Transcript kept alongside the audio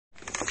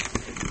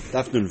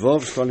Daf Nun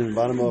Vav, starting in the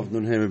bottom of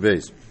Nun Hem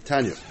Beis.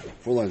 Tanya,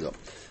 4 lines up.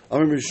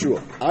 Amar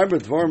Yeshua, Arba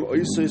Dvarim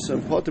Oisei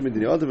Sam Potem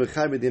Medini Adam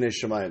V'Chai Medini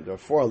Shemayim. There are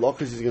 4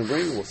 halachas he's going to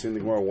bring. We'll see in the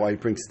Gemara why he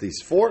brings these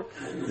 4.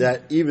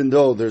 That even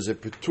though there's a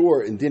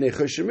Petur in Dinei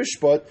Choshen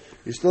Mishpat,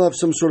 you still have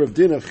some sort of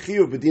din of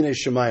Chiyuv B'Dinei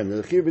Shemayim.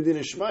 Now, the Chiyuv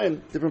B'Dinei Shemayim,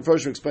 different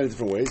versions explain it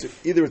different ways.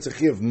 Either it's a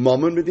Chiyuv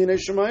Mammon B'Dinei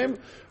Shemayim,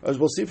 or as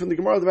we'll see from the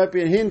Gemara, there might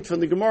be a hint from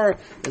the Gemara.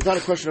 It's not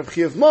a question of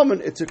Chiyuv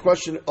Mammon, it's a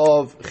question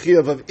of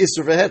Chiyuv of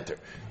Isser V'Heter.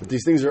 But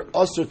these things are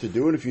usher to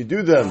do, and if you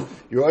do them,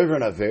 you're over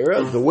an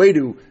Avera. The way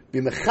to be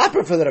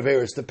mechaper for that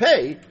Avera is to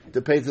pay to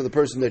the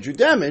person that you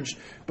damaged,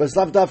 but it's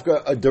not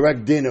dafka a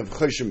direct din of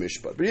Choshen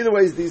Mishpat. But either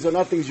way, these are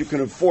not things you can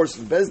enforce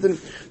in Bezdin.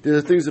 These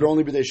are things that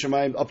only be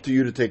Shemayim up to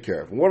you to take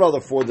care of. And what are the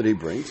 4 that he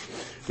brings?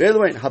 By the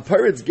way,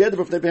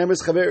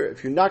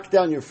 if you knock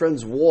down your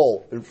friend's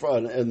wall in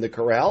front in the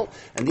corral,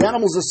 and the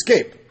animals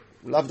escape.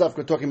 We're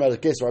talking about the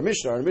case of our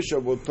Mishnah. Our Mishnah,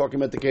 we're talking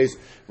about the case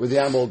where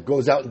the animal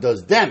goes out and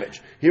does damage.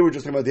 Here we're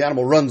just talking about the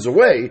animal runs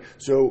away.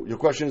 So your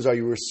question is, are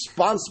you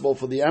responsible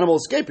for the animal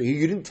escaping?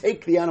 You didn't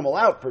take the animal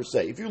out per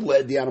se. If you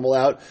led the animal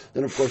out,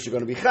 then of course you're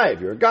going to be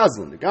chayiv. You're a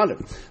gazlan, a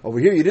ganav. Over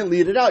here you didn't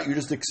lead it out. You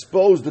just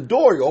exposed the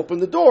door. You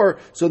opened the door.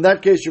 So in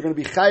that case you're going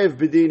to be chayiv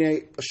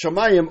b'dinei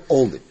shamayim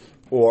only.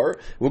 Or,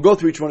 we'll go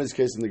through each one of these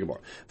cases in the Gemara.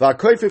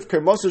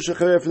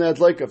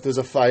 If there's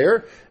a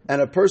fire,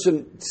 and a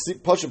person,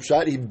 push-up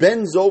shot, he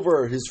bends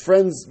over his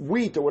friend's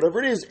wheat, or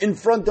whatever it is, in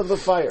front of the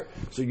fire.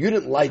 So you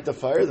didn't light the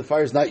fire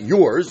is not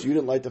yours, you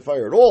didn't light the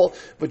fire at all,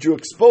 but you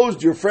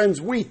exposed your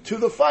friend's wheat to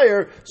the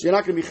fire, so you're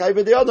not going to be chayv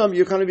b'dei adam,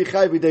 you're going to be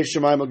chayv b'dei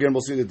shemayim. Again,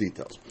 we'll see the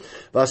details.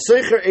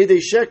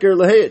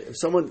 If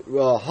someone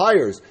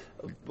hires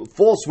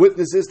false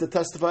witnesses to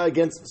testify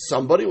against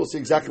somebody, we'll see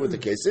exactly what the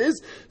case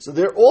is. So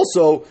there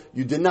also,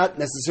 you did not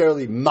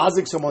necessarily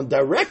mazik someone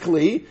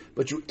directly,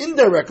 but you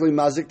indirectly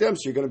mazik them,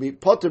 so you're going to be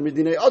poter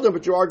midinei adam,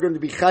 but you are going to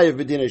be chayev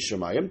b'dinei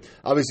shemayim.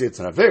 Obviously it's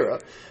an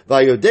avera.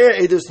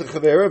 Vayodea edus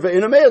techavera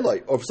ve'ina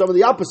me'elai. Or some of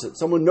the opposite.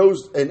 Someone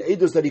knows an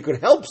edus that he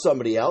could help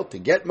somebody out to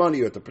get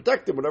money or to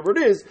protect him, whatever it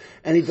is,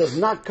 and he does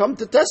not come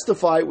to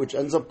testify, which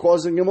ends up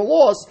causing him a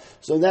loss.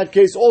 So in that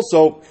case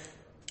also,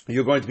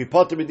 you're going to be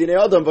poter b'dinei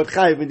adam, but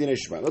chayiv b'dinei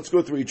shemayim. Let's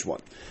go through each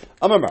one.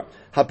 Amar,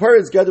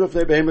 haparetz gadol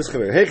b'fnei behemoth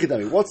chaver. Hey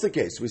chidami, what's the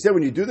case? We said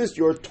when you do this,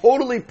 you're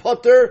totally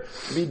poter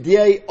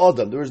b'dinei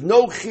adam. There is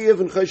no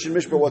chayiv in choshen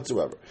mishpat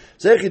whatsoever.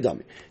 So hey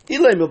chidami,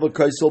 ilay milva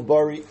kaisel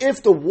bari.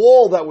 If the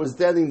wall that was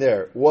standing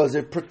there was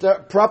a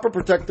proper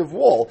protective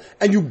wall,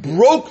 and you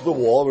broke the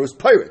wall, it was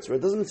pirates. Right?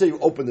 It doesn't say you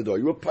opened the door.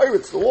 You were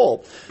pirates the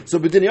wall. So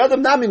b'dinei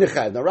adam nami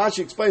nechayiv. Now Rashi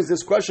explains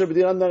this question of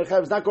b'dinei adam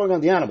nechayiv is not going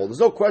on the animal. There's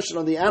no question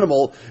on the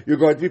animal. You're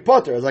going to be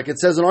poter, like it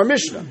says in our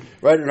Mishnah.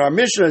 Right? In our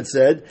Mishnah it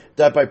said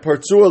that by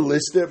partsua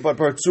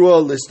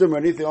listim or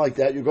anything like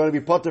that, you're going to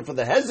be poter for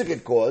the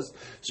hezekut cause,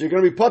 so you're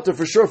going to be poter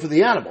for sure for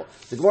the animal.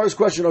 The Gemara's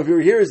question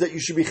over here is that you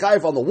should be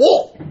chayiv on the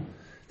wall.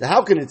 Now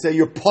how can it say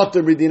you're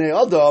poter midinei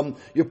adam?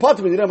 You're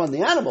poter midinei adam on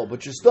the animal,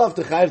 but you still have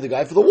to chayiv the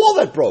guy for the wall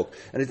that broke.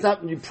 And it's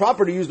not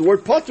proper to use the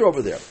word poter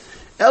over there.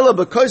 Ella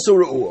b'koiso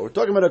re'ua. We're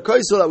talking about a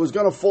koiso that was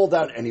going to fall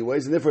down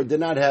anyways, and therefore it did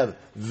not have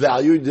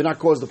value. It did not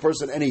cause the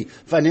person any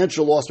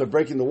financial loss by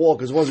breaking the wall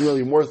because it wasn't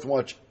really worth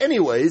much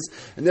anyways,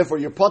 and therefore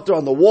you're poter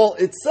on the wall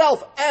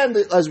itself. And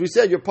as we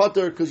said, you're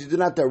poter because you did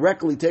not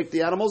directly take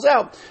the animals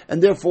out,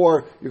 and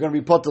therefore you're going to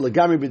be poter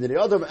legami b'dinei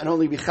adam and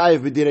only be chayiv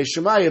b'dinei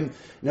shemayim.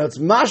 Now it's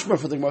mashma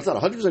for the Gemara. It's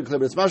not 100% clear,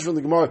 but it's mashma from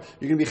the Gemara.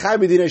 You're going to be chayiv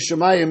b'dinei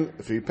shemayim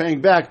if you're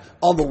paying back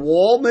on the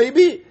wall,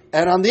 maybe.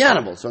 And on the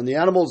animals. So on the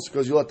animals,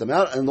 because you let them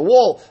out. And the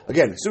wall,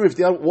 again, assuming if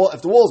the wall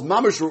is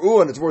mamash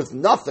ru'u and it's worth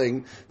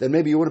nothing, then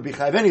maybe you wouldn't be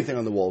chayv anything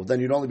on the wall. Then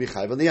you'd only be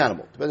chayv on the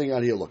animal, depending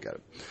on how you look at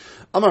it.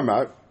 Amar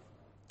Mar,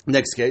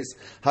 next case.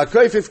 We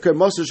said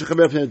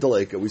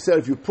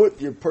if you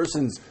put your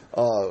person's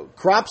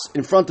crops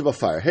in front of a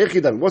fire.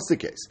 What's the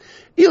case?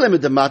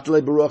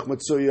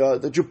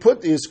 That you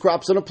put his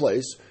crops in a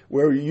place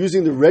where you're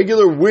using the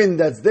regular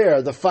wind that's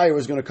there, the fire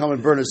is going to come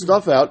and burn his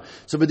stuff out.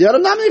 So you're a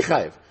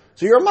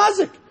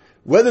mazik.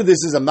 Whether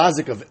this is a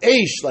mazik of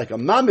eish, like a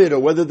mamid, or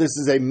whether this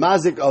is a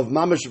mazik of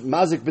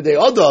mazik b'dei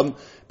adam,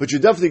 but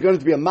you're definitely going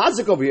to be a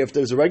mazik over here if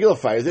there's a regular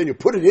fire. Then you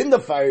put it in the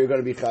fire, you're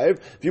going to be chayiv.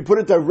 If you put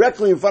it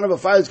directly in front of a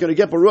fire, it's going to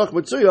get baruch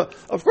matzuya.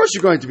 Of course,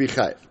 you're going to be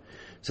chayiv. It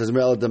says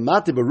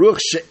baruch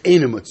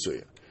she'ena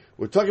matzuya.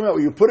 We're talking about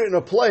where you put it in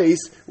a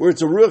place where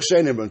it's a ruach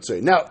she'ena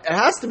matzuya. Now, it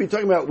has to be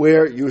talking about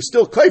where you're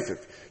still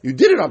kaifif. You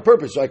did it on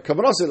purpose, like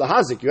kavanaseh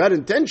lahazik. You had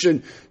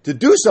intention to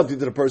do something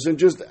to the person.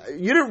 Just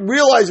you didn't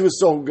realize it was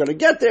so going to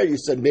get there. You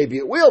said maybe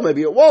it will,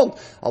 maybe it won't.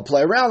 I'll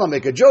play around. I'll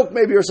make a joke,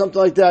 maybe or something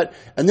like that.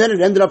 And then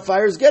it ended up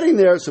fires getting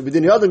there. So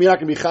b'dinei adam you're not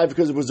going to be chayiv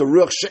because it was a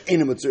ruach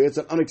she'ena matzuya. It's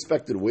an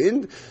unexpected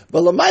wind.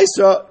 But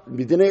lamaisa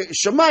b'dinei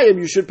shemayim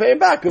you should pay him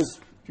back because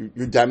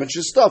you damaged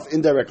his stuff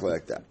indirectly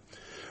like that.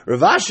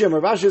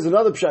 Ravashi is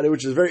another pshat,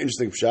 which is a very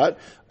interesting pshat.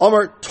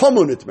 Amar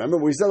tomunit. Remember,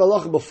 we said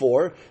halacha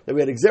before that we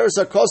had exeris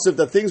hakosif,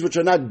 that things which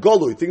are not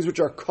golui, things which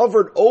are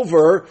covered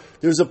over,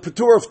 there's a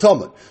patur of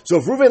tomun. So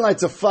if Reuven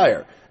lights a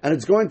fire and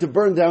it's going to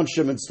burn down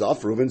Shimon's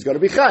stuff, Reuven's going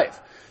to be chayiv.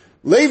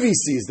 Levi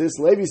sees this.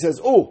 Levi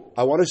says, oh,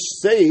 I want to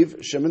save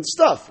Shimon's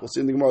stuff. We'll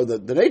see in the Gemara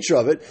the nature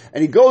of it.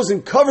 And he goes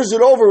and covers it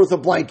over with a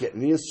blanket.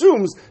 And he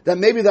assumes that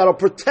maybe that'll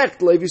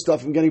protect Levi's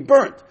stuff from getting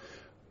burnt.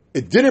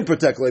 It didn't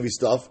protect Levi's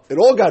stuff. It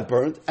all got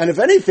burnt. And if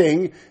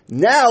anything,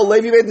 now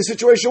Levi made the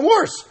situation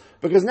worse.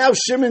 Because now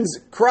Shimon's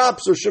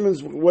crops or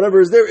Shimon's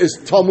whatever is there is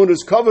Talmud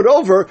is covered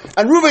over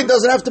and Reuven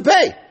doesn't have to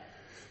pay.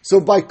 So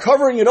by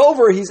covering it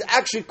over, he's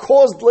actually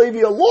caused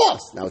Levi a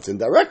loss. Now it's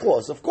indirect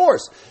loss, of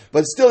course,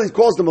 but still he's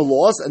caused him a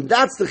loss, and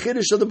that's the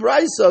chiddush of the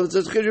Brisa. It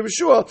says chiddush of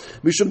Yeshua,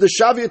 mishum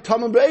deshavia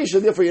tamim b'eish,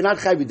 and therefore you're not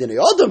chayv b'dinei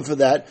adam for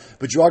that,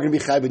 but you are going to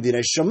be chayv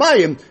b'dinei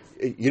shamayim.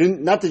 You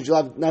didn't, not that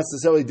you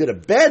necessarily did a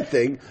bad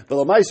thing, but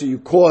l'maisa you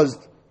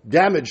caused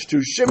damage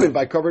to Shimon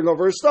by covering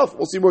over his stuff.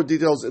 We'll see more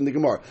details in the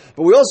Gemara.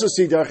 But we also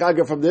see, Derech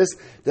Agah, from this,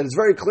 that it's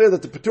very clear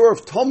that the Patur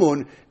of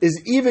Tamun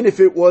is even if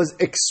it was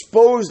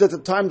exposed at the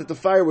time that the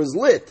fire was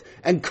lit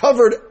and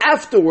covered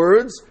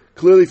afterwards,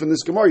 clearly from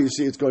this Gemara you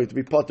see it's going to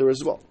be Patur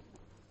as well.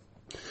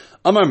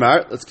 Amar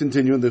Mar, let's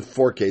continue in the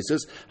 4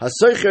 cases.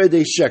 Hasoicher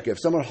edei shek, if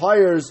someone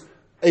hires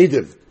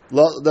Eidim,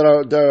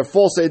 that are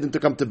false Eidim to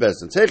come to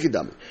Bezdin. If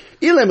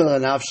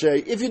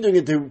you're doing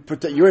it to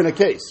protect, you're in a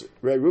case,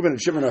 right? Reuben and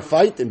Shimon are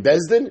fight in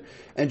Bezdin,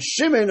 and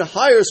Shimon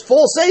hires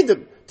false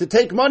Eidim to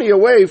take money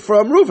away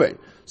from Reuven.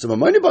 So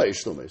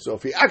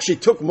if he actually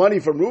took money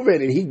from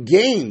Reuven and he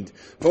gained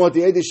from what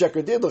the Eidei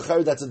Sheker did,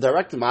 that's a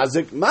direct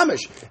mazik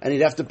mamish, and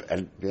he'd have to,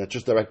 and not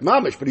just direct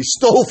mamish, but he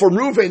stole from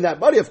Reuven that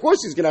money. Of course,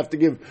 he's going to have to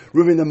give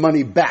Reuven the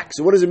money back.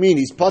 So what does it mean?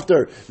 He's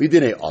pater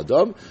v'dinei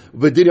adam,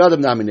 v'dinei adam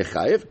nami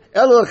nechayev.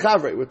 El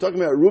chavre. We're talking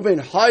about Reuven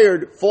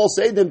hired false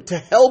Eidim to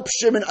help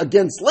Shimon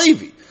against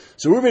Levi.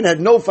 So Reuben had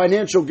no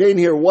financial gain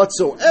here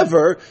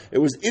whatsoever. It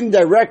was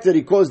indirect that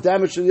he caused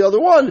damage to the other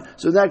one.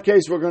 So in that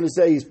case, we're going to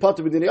say he's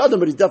pater b'dinei adam,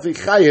 but he's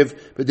definitely chayiv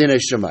b'dinei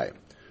shamayim.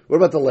 What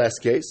about the last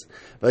case?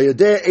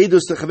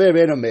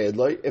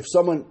 If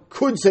someone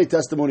could say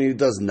testimony, he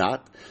does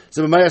not.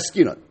 So if we're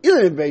talking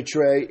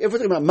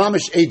about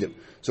mamish edim,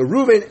 so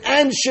Reuven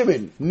and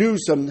Shimon knew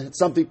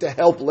something to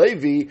help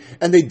Levi,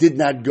 and they did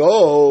not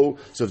go.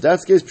 So if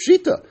that's the case,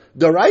 pshita,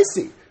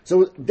 daraisi.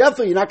 So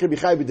definitely you're not going to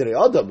be chai b'dinei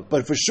adam,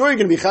 but for sure you're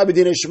going to be chai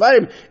b'dinei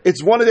shemayim.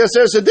 It's one of the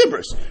aseres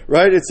hadibros,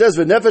 right? It says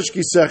v'nefesh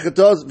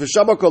kisechetos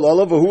v'shama kol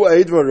olav v'hu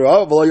eid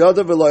v'ra v'lo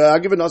yadav v'lo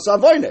yagiv v'nasa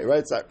avoyne, right?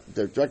 It's not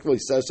directly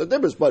aseres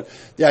hadibros, but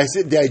the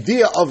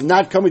idea of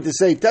not coming to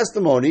say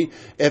testimony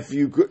if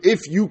you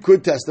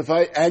could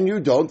testify and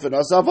you don't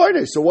v'nasa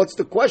avoyne. So what's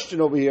the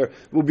question over here?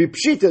 Will be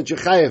pshita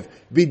chayev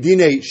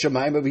b'dinei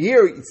shemayim. Over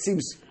here it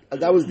seems.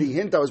 That was the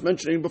hint I was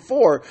mentioning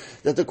before,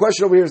 that the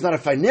question over here is not a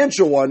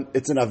financial one,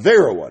 it's an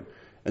Avera one.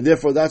 And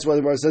therefore, that's why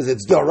the Gemara says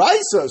it's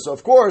Daraisa. So,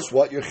 of course,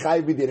 what you're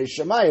Chai B'dinei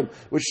Shamayim,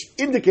 which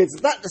indicates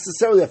it's not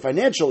necessarily a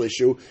financial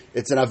issue,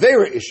 it's an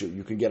Avera issue.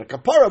 You can get a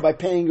kapara by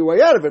paying your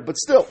way out of it, but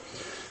still.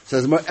 It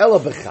says,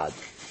 Ela Bechad.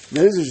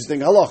 Now, this is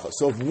interesting, halacha.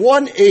 So, if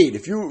one aid,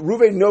 if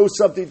Reuven knows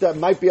something that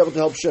might be able to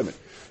help Shimon,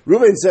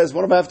 Reuven says,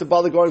 what do I have to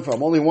bother going for?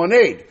 I'm only one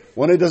aid.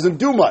 One aid doesn't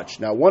do much.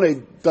 Now, one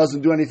aid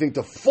doesn't do anything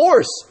to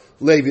force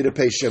Levi to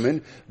pay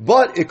Shimon,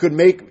 but it could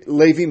make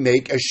Levi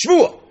make a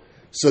shvuah.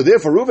 So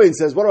therefore, Reuven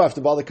says, what do I have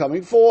to bother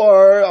coming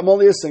for? I'm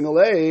only a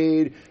single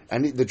aid.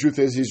 And the truth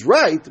is, he's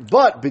right,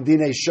 but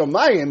b'dinei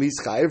shamayim,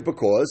 he's chayiv,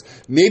 because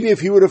maybe if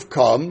he would have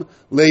come,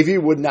 Levi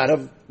would not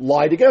have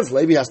lied against.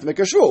 Levi has to make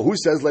a shvuah. Who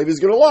says Levi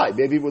is going to lie?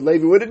 Maybe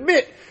Levi would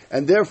admit.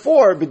 And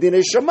therefore,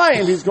 b'dinei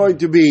shamayim, he's going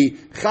to be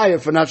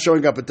chayiv for not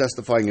showing up and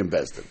testifying in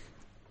Bezdin.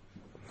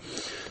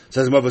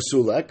 Says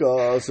Mavasulek.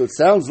 So it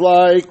sounds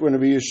like when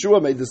Rabbi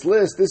Yeshua made this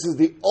list, this is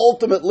the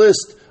ultimate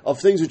list of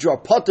things which are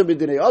pater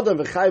b'dinei adam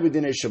v'chai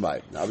b'dinei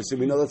shamayim. Now, obviously,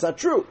 we know that's not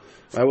true.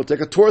 Right? We'll take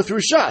a tour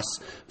through Shas.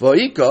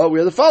 V'ika, we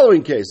have the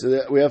following case.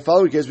 We have the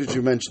following case which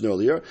you mentioned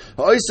earlier.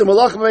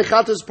 Someone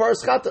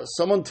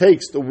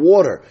takes the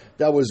water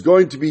that was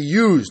going to be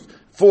used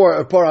for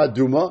a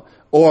paraduma,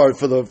 or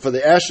for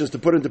the ashes to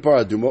put into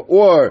paraduma,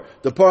 or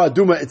the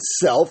paraduma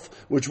itself,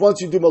 which once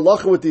you do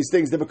malacha with these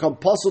things, they become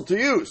puzzle to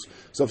use.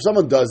 So if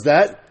someone does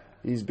that,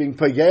 he's being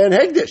pagay and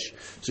hegdish.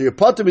 So you're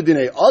pater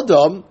b'dinei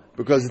adam,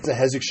 because it's a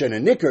hezek shen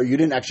and nicker, you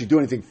didn't actually do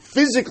anything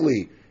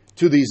physically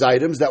to these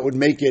items that would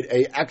make it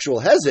a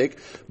actual hezek,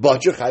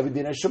 but you're chayv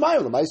b'dinei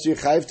shamayim. So you're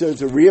chayv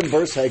to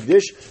reimburse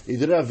hegdish. You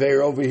didn't have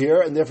ver over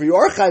here, and therefore you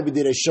are chayv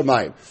b'dinei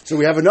shamayim. So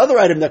we have another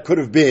item that could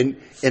have been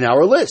in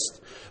our list.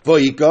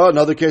 V'yika,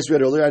 another case we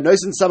had earlier.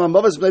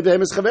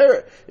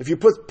 If you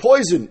put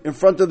poison in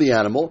front of the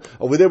animal,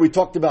 over there we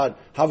talked about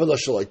havela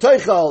shaloi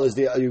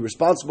teichal. Are you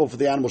responsible for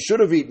the animal should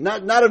have eaten,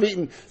 not have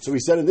eaten? So we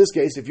said in this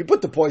case, if you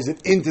put the poison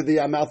into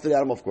the mouth of the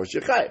animal, of course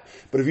you're chayiv.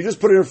 But if you just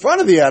put it in front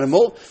of the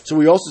animal, so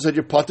we also said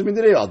you're pater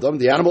midinei adam.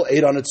 The animal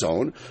ate on its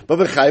own, but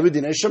v'chayv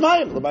b'dinei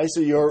shemayim.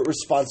 L'maisa, you're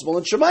responsible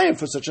in shemayim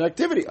for such an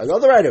activity.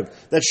 Another item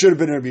that should have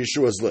been in Rabbi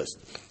Yeshua's list.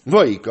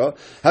 V'yika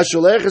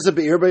hasholech es a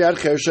be'ir b'yad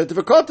cher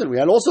shetifikotin. We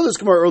had also this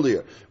Gemara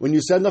earlier. When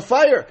you send the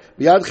fire,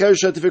 b'yad cher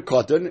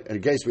shetifikotin,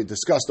 in case we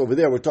discussed over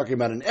there, we're talking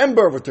about an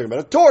ember, we're talking about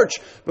a torch,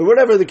 but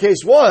whatever the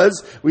case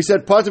was, we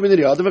said part of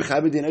midinei adam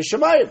v'chayv b'dinei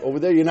shemayim. Over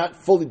there, you're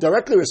not fully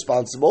directly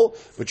responsible,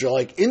 but you're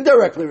like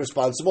indirectly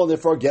responsible, and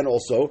therefore again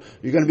also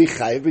you're going to be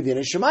chayiv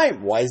b'dinei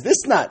shemayim. Why is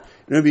this not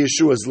in Rabbi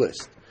Yeshua's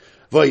list?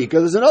 V'yika,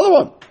 there's another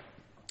one.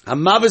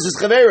 Hamavis is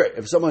chaveret.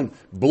 If someone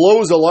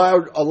blows a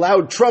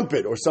loud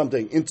trumpet or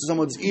something into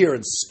someone's ear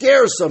and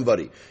scares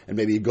somebody, and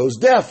maybe he goes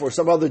deaf or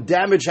some other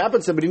damage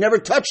happens to him, but he never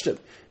touched him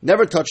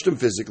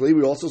physically,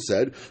 we also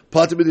said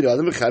pater b'dinei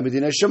adam v'chayv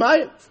b'dinei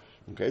shemayim.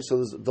 Okay,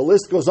 so the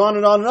list goes on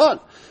and on and on.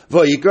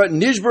 Vayikra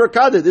nishbar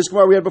kadeh. This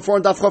Gemara we had before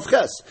in Daf Chav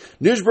Ches.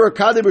 Nishbar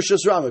kadeh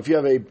b'shus rabim. If you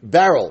have a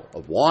barrel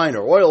of wine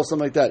or oil,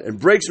 something like that, and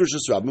breaks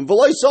b'shus rabim,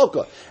 v'loy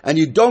solka, and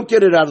you don't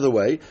get it out of the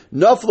way,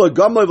 nafla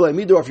gamay v'lei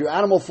midor. If your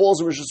animal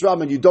falls in b'shus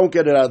rabim and you don't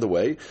get it out of the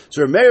way,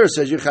 so Rameir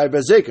says you're chayiv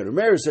bezeker.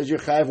 Rameir says you're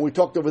chayiv. We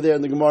talked over there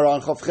in the Gemara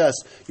on Chav Ches.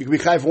 You can be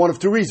chayiv for one of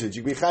two reasons.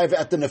 You can be chayiv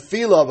at the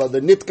nefila of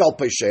the nitkal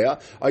pesheya.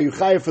 Are you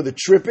chayiv for the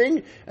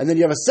tripping, and then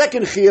you have a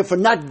second chayiv for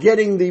not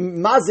getting the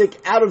mazik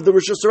out of the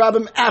Rishus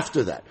Rabim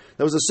after that.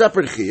 That was a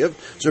separate chiyuv.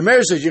 So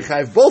Rameir says you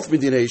chayiv both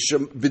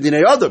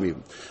b'dinei adam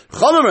even.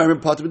 Chachamim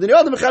pater b'dinei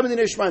adam v'chayv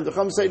b'dinei shemayim. The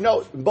Chachamim say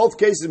no. In both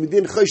cases,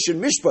 b'din choshen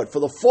mishpat for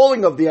the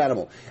falling of the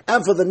animal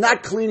and for the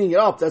not cleaning it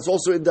up. That's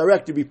also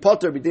indirect to be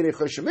pater b'dinei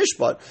choshen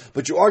mishpat.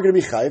 But you are going to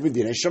be chayiv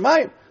b'dinei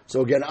shemayim. So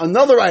again,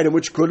 another item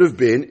which could have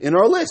been in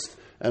our list,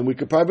 and we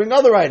could probably bring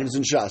other items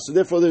in Shas. So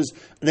therefore, there's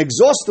an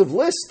exhaustive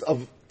list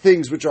of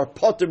things which are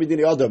pater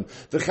b'dinei adam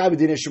v'chayv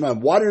b'dinei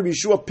shemayim. Why did Rabbi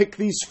Yeshua pick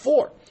these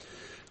four?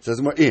 Says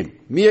more in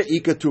Mia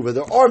Ikatuva.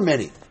 There are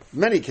many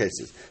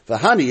cases.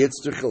 V'hani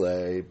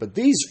Yitzchilei. But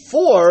these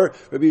four,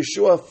 Rabbi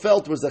Yeshua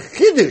felt was a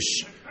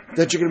chiddush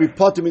that you're going to be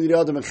pater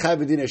midinei adam and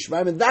chayiv b'dinei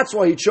shemayim, and that's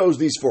why he chose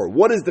these four.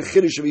 What is the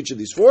chiddush of each of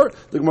these four?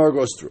 The Gemara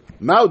goes through.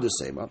 Ma'u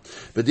desema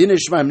b'dinei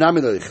shemayim nami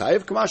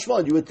l'chayiv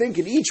kamashmal. You would think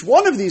in each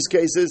one of these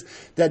cases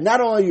that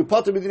not only are you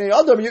pater midinei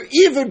adam, you're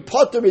even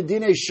pater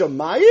midinei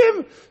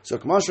shemayim. So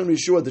kamashmal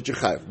Yeshua that you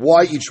chayiv.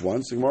 Why each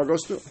one? So the Gemara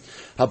goes through.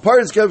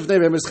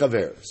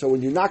 So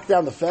when you knock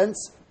down the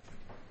fence,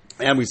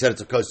 and we said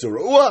it's a kosur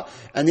ru'ah,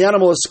 and the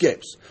animal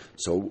escapes.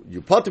 So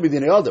you pater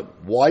b'dinei adam.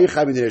 Why you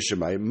chayiv b'dinei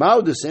shemayim?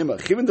 Ma'u desema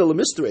chivin de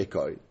l'mister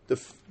ekoi. The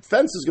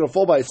fence is going to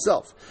fall by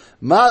itself.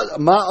 Ma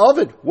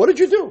Ovid, what did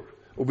you do?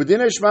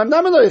 Ub'dinei shemayim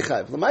nami lo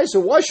yichayiv.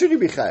 L'maisa, why should you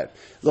be chayiv?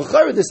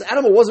 L'chayr, this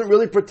animal wasn't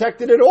really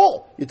protected at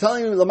all. You're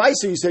telling me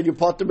l'maisa, you said you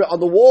pater on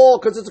the wall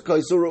because it's a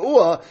kosur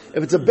ru'ah.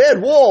 If it's a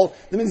bad wall,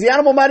 that means the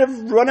animal might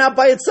have run out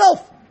by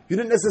itself. You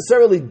didn't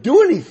necessarily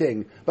do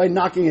anything by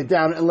knocking it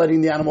down and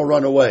letting the animal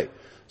run away.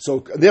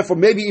 So, therefore,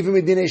 maybe even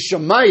midinei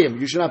shemayim,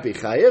 you should not be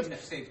chayiv. Even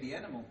if saved the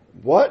animal.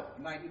 What?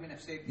 Might even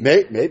have saved the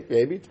animal.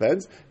 Maybe,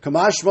 depends.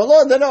 Kamash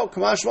malon, no,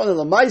 Kamash malon,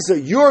 l'maisa,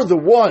 you're the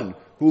one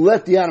who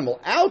let the animal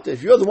out.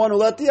 If you're the one who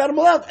let the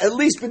animal out, at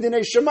least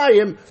midinei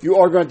shemayim, you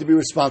are going to be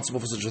responsible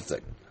for such a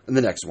thing. And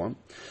the next one.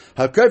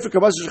 We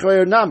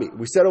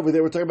said over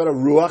there, we're talking about a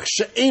ruach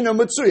she'ena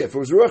mitzuya. If it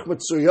was ruach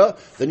mitzuya,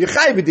 then you're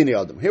chayiv b'dinei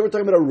adam. Here we're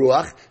talking about a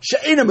ruach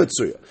she'ena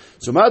mitzuya.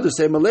 So Ma'adu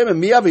say, I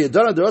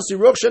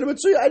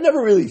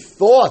never really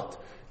thought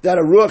that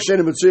a ruach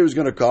she'ena mitzuya was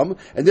going to come,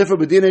 and therefore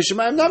b'dinei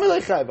shemayim nami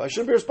lechayiv. I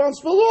shouldn't be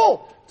responsible at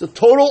all. It's a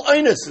total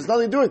einus. There's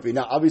nothing to do with me.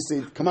 Now,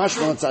 obviously,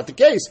 Kamashma, it's not the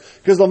case,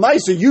 because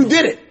Lamaisa, you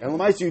did it. And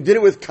Lamaisa, you did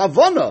it with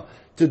kavana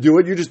to do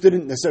it. You just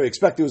didn't necessarily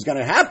expect it was going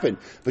to happen,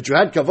 but you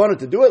had kavanah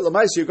to do it.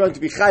 Lamaisa, you're going to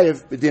be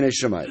chayiv b'dinei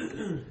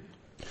shemayim.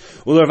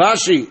 Well, Rav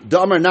Ashi,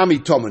 Da'amar Nami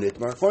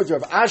Tomanit, according to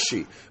Rav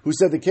Ashi, who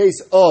said the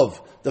case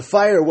of the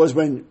fire was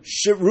when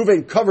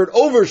Reuven covered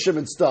over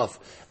Shimon's stuff,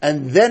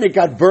 and then it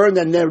got burned,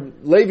 and then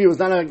Levi was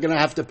not going to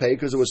have to pay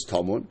because it was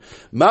Tomun.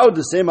 Ma'od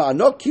the same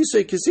anok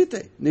kisei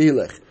kisite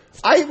nihilech.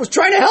 I was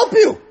trying to help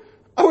you.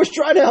 I was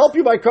trying to help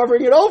you by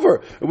covering it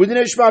over.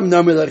 B'dinei shemayim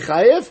nami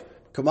lechayiv.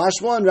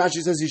 Kamashma, and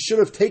Rashi says you should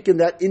have taken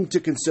that into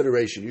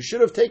consideration. You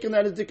should have taken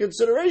that into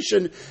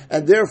consideration,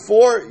 and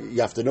therefore,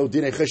 you have to know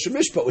Dinei Chesed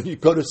Mishpat when you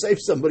go to save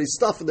somebody's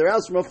stuff in their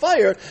house from a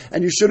fire,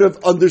 and you should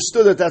have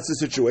understood that that's the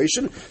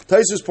situation.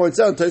 Taisus points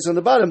out, Taisus on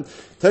the bottom,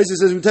 Taisus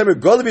says, Taisus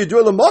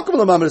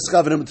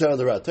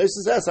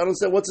asks, I don't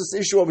say, what's this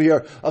issue over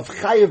here of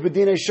Chayev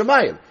B'dinei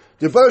Shemayim?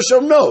 The Baruch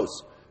Shem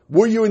knows.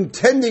 Were you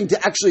intending to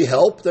actually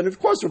help? Then of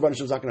course Rabban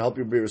Shem is not going to help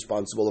you be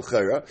responsible of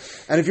chayra.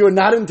 And if you were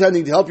not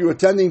intending to help, you were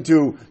intending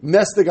to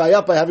mess the guy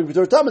up by having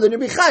B'tor Tama, then you'd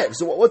be chayiv.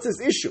 So what's this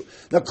issue?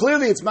 Now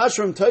clearly it's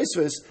Mashram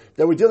Taisvis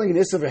that we're dealing in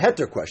an Isser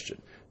Heter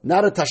question,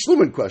 not a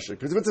Tashlumin question.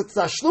 Because if it's a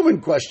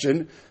Tashlumin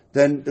question,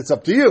 then it's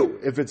up to you.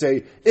 If it's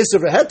a Isser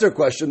Heter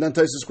question, then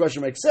Taisvis'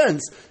 question makes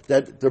sense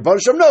that the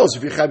Rabban Shem knows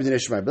if you're chayiv B'dinei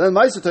Shemayim. But then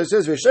Ma'aseh Taisvis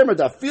says, V'yeshemer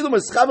da'afilu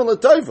mischaven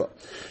l'toiva.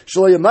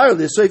 Shaloi yamar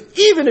li. So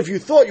even if you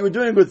thought you were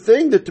doing a good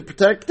thing that to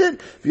protect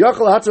it,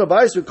 v'yachal ha'atzar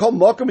b'ayis v'kol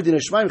mokum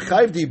B'dinei Shemayim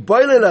chayiv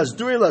di'boile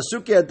la'asduri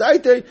la'asuki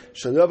ha'daite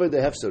shaloi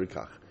dehefzer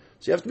ikach.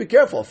 So you have to be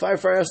careful. A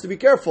firefighter has to be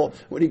careful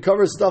when he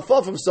covers stuff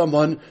up from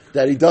someone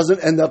that he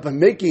doesn't end up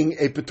making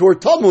a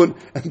Patur Talmud,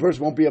 and the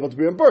person won't be able to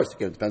be reimbursed.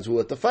 Again, it depends who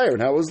lit the fire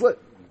and how it was lit.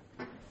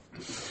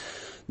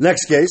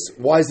 Next case,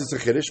 why is this a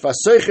Kiddush?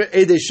 Vaseicher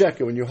Eidei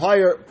Sheker, when you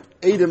hire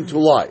Edom to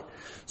lie.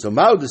 So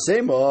Mao the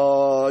same,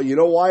 you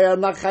know why I'm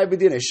not Chai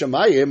B'dinei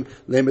Shamayim,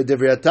 Lema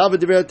Divrei Atav,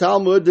 Divrei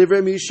Talmud,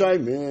 Divrei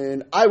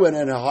Mishaymin. I went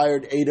and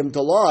hired Edom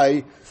to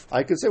lie.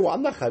 I could say, well,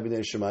 I'm not Chai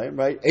B'dinei Shamayim,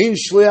 right? Ein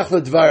Shliach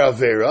L'Dvar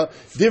Avera,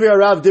 Divrei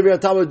Arav, Divrei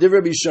Talmud,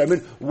 Divrei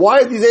Mishaymin. Why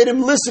are these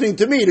Edom listening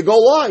to me to go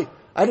lie?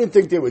 I didn't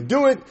think they would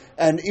do it,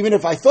 and even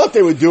if I thought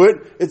they would do it,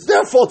 it's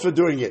their fault for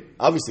doing it.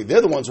 Obviously, they're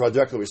the ones who are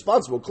directly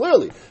responsible,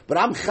 clearly. But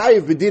I'm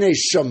chayiv b'dinei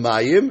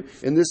shamayim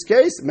in this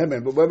case.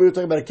 Remember, when we were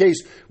talking about a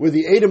case where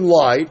the Edom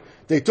lied,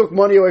 they took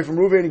money away from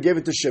Reuven and gave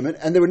it to Shimon,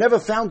 and they were never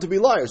found to be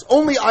liars.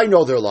 Only I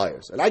know they're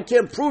liars, and I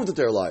can't prove that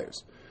they're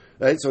liars.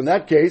 Right? So in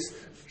that case,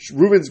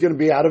 Reuven's going to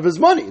be out of his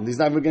money, and he's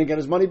not even going to get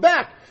his money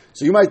back.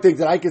 So you might think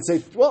that I could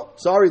say, well,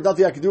 sorry,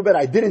 nothing I could do about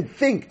it. I didn't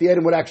think the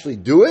Edom would actually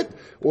do it,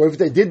 or if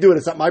they did do it,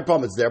 it's not my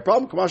problem, it's their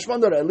problem.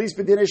 At least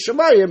b'dinei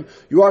shamayim,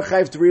 you are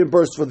chayiv to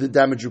reimburse for the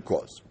damage you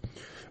caused.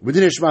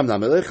 B'dinei shamayim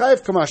nameh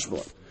chayiv kamash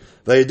malon.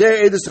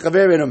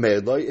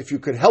 If you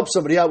could help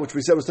somebody out, which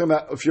we said was talking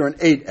about if you're an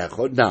eid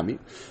echod, nami.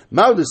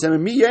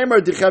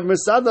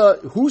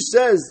 Who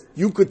says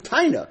you could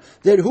taina?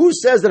 Then who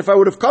says that if I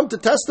would have come to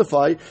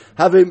testify,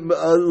 have a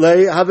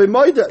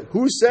moida?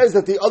 Who says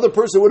that the other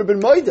person would have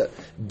been moida?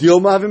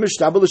 Dilma have a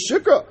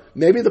shikra.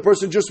 Maybe the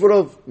person just would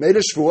have made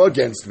a shvua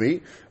against me,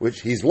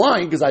 which he's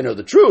lying because I know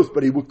the truth,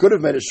 but he could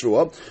have made a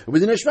shvua.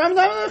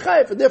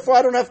 And therefore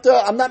I don't have to,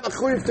 I'm not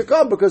mechayiv to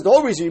come, because the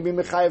whole reason you'd be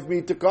mechayiv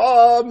me to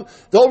come,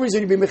 the whole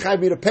reason you'd be mechayiv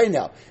me to pay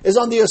now, is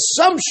on the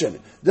assumption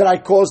that I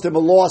caused him a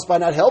loss by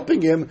not helping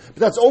him, but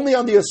that's only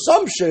on the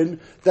assumption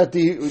that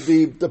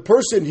the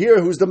person here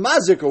who's the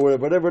mazik or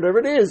whatever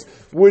it is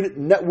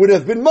would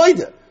have been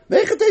maida.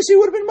 He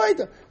would have been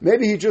maida.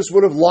 Maybe he just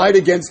would have lied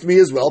against me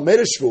as well, made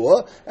a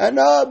shvua, and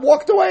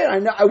walked away,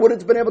 and I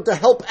wouldn't have been able to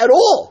help at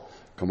all.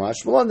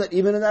 Kamash Malon, that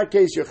even in that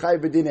case, you're chai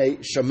b'dinei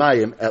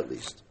shamayim at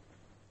least.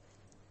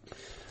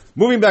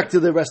 Moving back to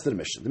the rest of the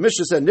Mishnah. The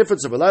Mishnah said,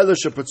 Nifritz of Alayla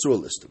Shapatzu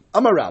listum.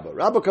 Amar Rabbah.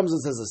 Rabbah comes and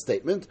says a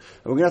statement,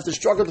 and we're going to have to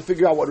struggle to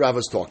figure out what Rabbah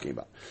is talking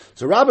about.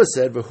 So Rabbah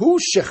said, V'hu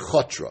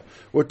shechotra.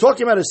 We're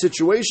talking about a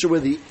situation where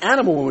the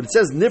animal, when it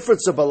says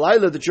Nifritz of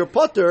Alayla, that you're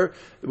potter,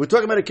 we're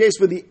talking about a case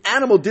where the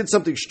animal did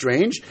something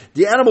strange.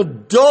 The animal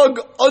dug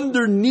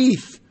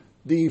underneath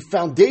the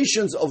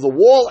foundations of the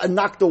wall and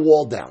knocked the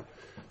wall down.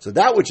 So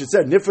that which it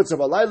said, Nifritz of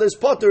Alayla is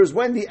potter, is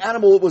when the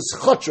animal was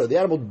chotra. The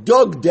animal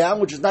dug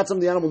down, which is not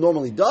something the animal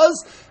normally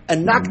does,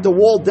 and knocked the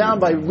wall down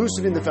by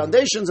loosening the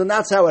foundations, and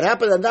that's how it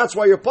happened, and that's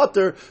why you're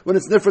potter when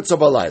it's Nifritz of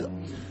Alayla.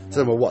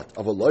 So what?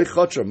 Of a loy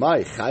chotra,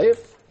 my chayiv?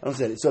 I don't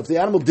say it. So if the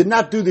animal did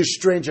not do this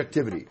strange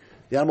activity,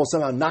 the animal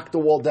somehow knocked the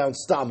wall down,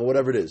 stam, or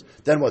whatever it is,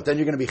 then what? Then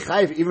you're going to be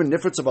chayiv even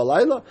Nifritz of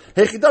Alayla?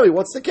 Hey Chidavi,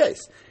 what's the case?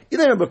 If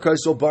we're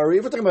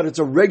talking about it's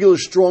a regular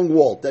strong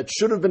wall that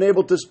should have been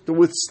able to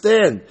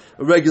withstand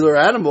a regular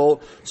animal,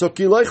 so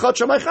kiloi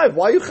chacha my chayv.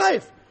 Why are you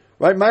chayv?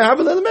 Right?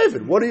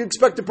 What do you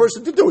expect the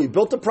person to do? He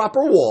built a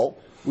proper wall.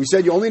 We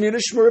said you only need a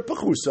shmerit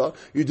pechusa.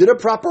 You did a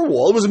proper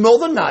wall. It was the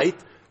middle of the night.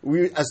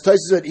 As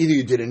Tyson said, either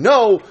you didn't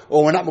know,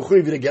 or we're not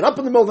mechuyev to get up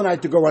in the middle of the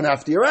night to go run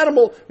after your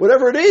animal.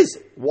 Whatever it is,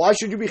 why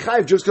should you be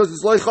chayv just because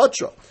it's loy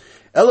chacha?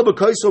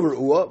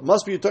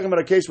 Must be you're talking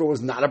about a case where it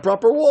was not a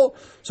proper wall.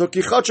 So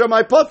kichacha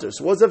my potter.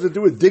 So what does that have to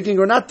do with digging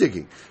or not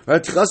digging?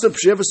 Right?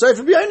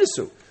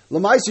 Lamaisa,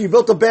 you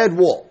built a bad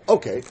wall.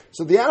 Okay,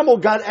 so the animal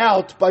got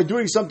out by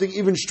doing something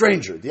even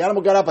stranger. The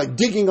animal got out by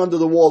digging under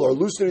the wall or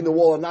loosening the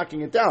wall and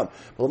knocking it down.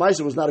 But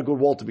Lamaisa was not a good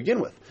wall to begin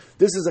with.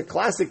 This is a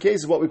classic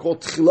case of what we call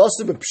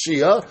tchilasim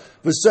b'pshia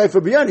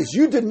v'seifa b'yanis.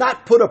 You did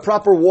not put a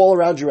proper wall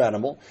around your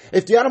animal.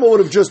 If the animal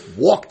would have just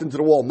walked into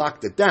the wall and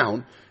knocked it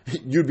down,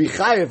 you'd be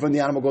chayiv when the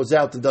animal goes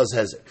out and does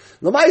hezek.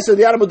 Lamaisa,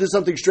 the animal did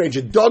something strange.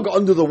 It dug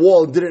under the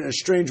wall and did it in a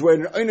strange way,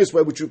 in an honest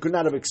way, which you could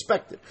not have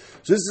expected.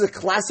 So this is a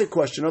classic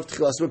question of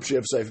tchilas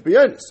b'pshia v'seif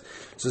b'yonis.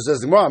 So it says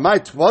the Gemara, am I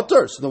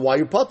potter? So then why are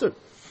you potter?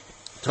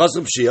 Tchilas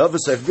b'pshia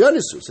v'seif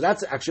b'yonis. So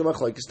that's actually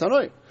machlokes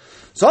tanoim.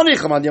 So if you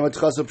hold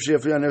tchilas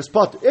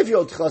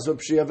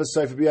b'pshia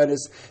v'seif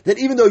b'yonis, then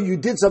even though you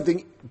did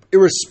something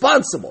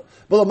irresponsible,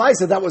 but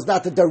Lamaisa, that was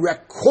not the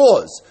direct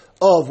cause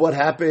of what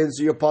happens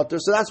to your potter.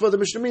 So that's what the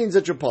Mishnah means,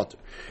 that you're potter.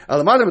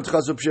 So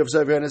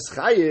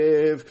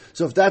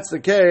if that's the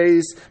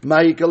case,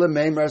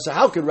 so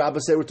how can Rabbah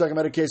say we're talking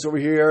about a case over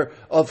here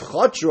of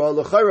chatra,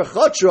 l'chayra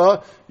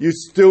chatra, you're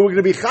still going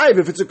to be chayiv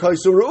if it's a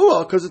kaisur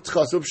ru'ah, because it's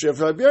chasub b'shia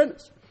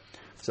v'seif.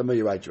 Some of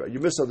you right. You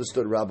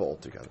misunderstood Rabbah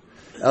altogether.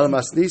 We're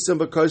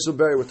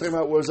talking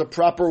about was a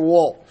proper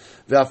wall.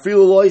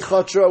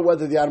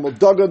 Whether the animal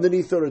dug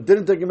underneath it or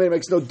didn't dig it,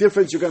 makes no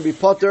difference. You're going to be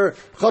potter.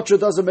 Chatra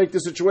doesn't make the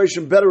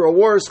situation better or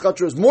worse.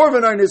 Chatra is more of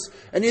an onus.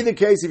 In either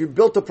case, if you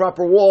built a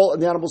proper wall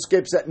and the animal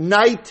escapes at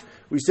night,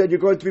 we said you're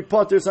going to be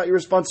potter. It's not your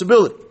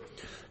responsibility.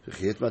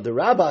 The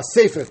Rabbah,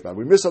 Sefer.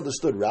 We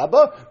misunderstood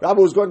Rabbah.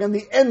 Rabbah was going on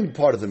the end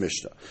part of the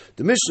Mishnah.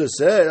 The Mishnah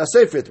said, it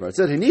said,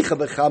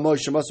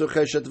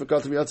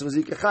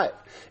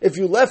 if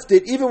you left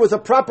it, even with a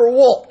proper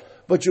wall,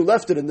 but you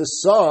left it in the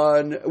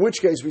sun, in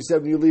which case we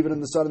said when you leave it in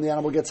the sun and the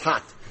animal gets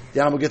hot,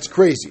 the animal gets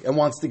crazy and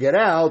wants to get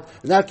out,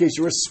 in that case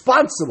you're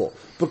responsible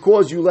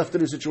because you left it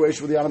in a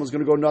situation where the animal's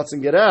going to go nuts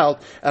and get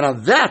out. And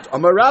on that,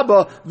 Amar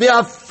Rabbah,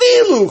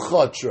 ve'afilu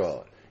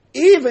chatra.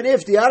 Even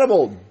if the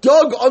animal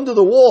dug under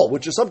the wall,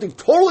 which is something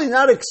totally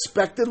not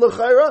expected,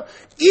 l'chayra,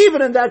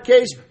 even in that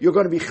case, you're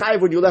going to be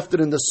chayiv when you left it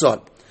in the sun.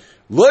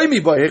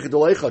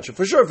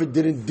 For sure, if it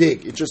didn't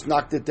dig, it just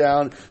knocked it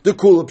down. The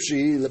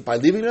kulapshi, by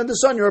leaving it in the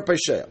sun, you're a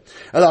pesheya.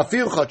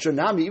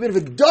 Even if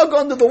it dug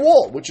under the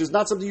wall, which is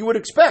not something you would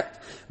expect.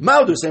 You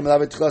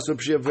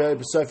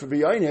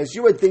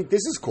would think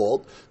this is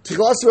called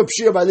tichlas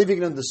pshia by leaving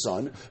it in the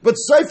sun, but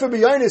seifer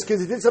b'yainis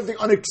because it did something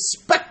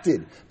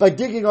unexpected by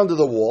digging under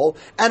the wall.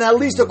 And at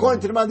least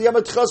according to the man, the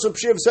tichlas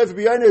pshia of seifer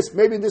b'yainis,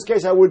 maybe in this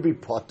case I would be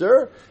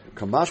potter.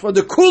 Kamashma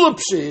the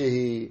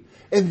kulapshi.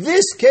 In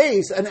this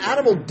case, an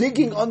animal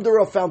digging under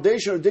a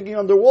foundation or digging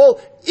under a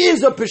wall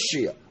is a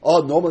peshia.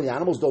 Oh, normally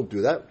animals don't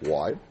do that.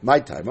 Why? My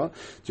timer.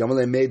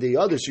 Made the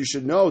others. You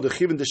should know the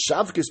chivin the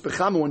shavkis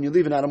bechama when you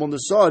leave an animal in the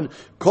sun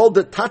called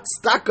the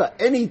tatstaka.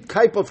 Any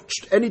type of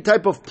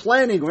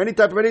planning or any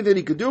type of anything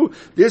he could do.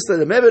 This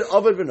the mebet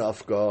of it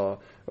v'nafka.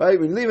 Right?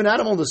 When you leave an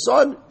animal in the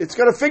sun, it's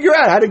going to figure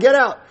out how to get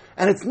out.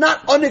 And it's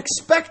not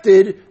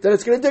unexpected that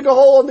it's going to dig a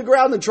hole on the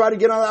ground and try to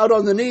get out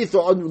underneath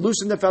or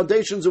loosen the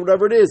foundations or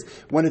whatever it is.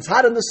 When it's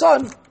hot in the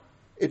sun,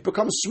 it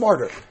becomes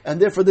smarter.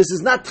 And therefore, this is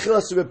not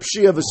tchilas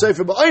v'pshia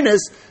v'seifer b'oines.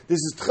 This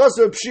is tchilas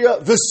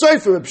v'pshia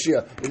v'seifer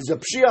v'pshia. It is a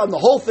pshia on the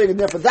whole thing, and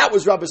therefore that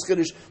was Rabbi's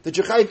chiddush that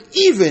you chayiv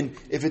even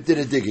if it did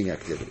a digging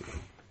activity.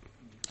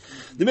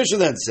 The Mishnah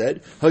then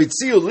said,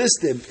 "Hoitziu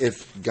listim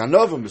if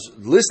ganovim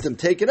listim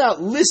take it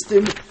out,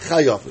 listim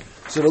chayovim."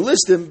 So the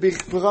listim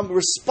become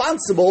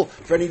responsible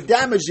for any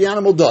damage the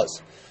animal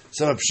does.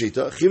 Some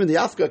pshita, chivin the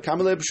afka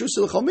kamele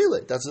b'shusil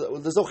chomile.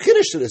 There's no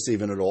chiddush to this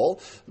even at all.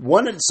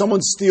 When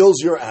someone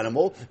steals your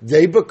animal,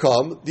 they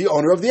become the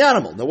owner of the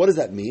animal. Now, what does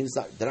that mean?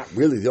 They're not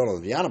really the owner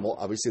of the animal.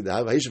 Obviously, they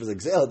have a hishav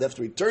exel. They have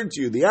to return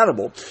to you the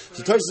animal.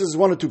 So, Tosh says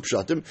one or two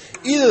pshatim.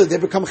 Either they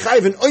become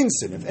chayiv and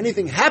oinsin. If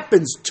anything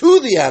happens to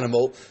the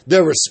animal,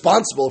 they're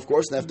responsible, of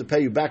course, and they have to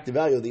pay you back the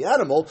value of the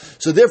animal.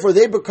 So, therefore,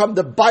 they become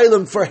the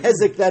bailim for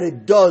hezek that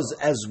it does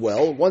as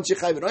well. Once you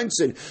chayiv and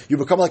oinsin, you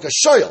become like a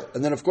shoyel,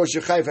 and then, of course,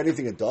 you chayiv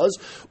anything it does.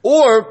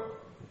 Or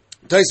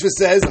Taisva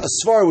says a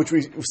svara, which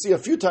we see a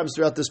few times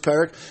throughout this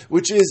parak,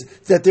 which is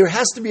that there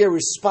has to be a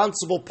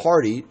responsible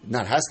party,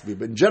 not has to be,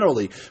 but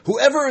generally,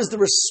 whoever is the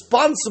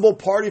responsible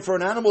party for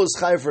an animal is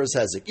chayav for his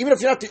hezek, even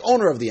if you're not the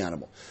owner of the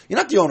animal. You're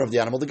not the owner of the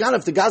animal. The guy,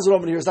 if the gazal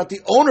over here is not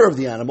the owner of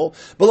the animal,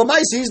 but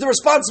Lamaisi, he's the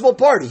responsible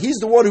party. He's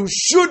the one who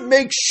should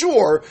make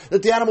sure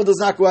that the animal does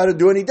not go out and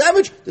do any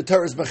damage. The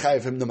Torah is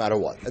mechayev him no matter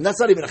what. And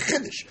that's not even a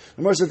chiddush. The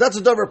Gemara says that's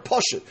a davar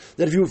pashut,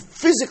 that if you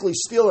physically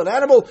steal an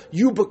animal,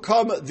 you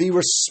become the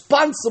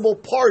responsible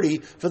party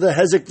for the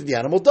hezek that the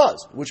animal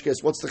does. In which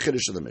case, what's the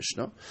chiddush of the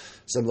Mishnah?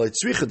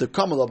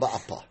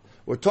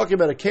 We're talking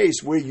about a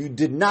case where you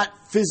did not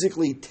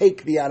physically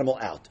take the animal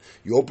out.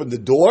 You opened the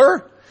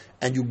door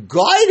and you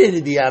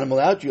guided the animal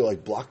out, you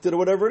blocked it or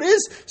whatever it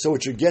is, so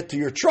it should get to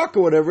your truck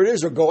or whatever it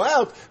is, or go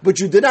out, but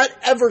you did not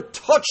ever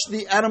touch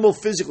the animal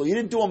physically. You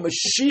didn't do a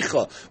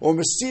mashicha or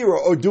masira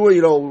or do a,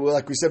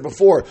 like we said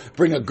before,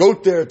 bring a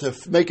goat there to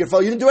make it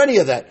fall. You didn't do any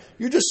of that.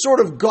 You just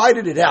sort of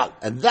guided it out.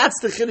 And that's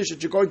the chiddush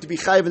that you're going to be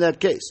chayiv in that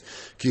case.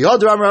 He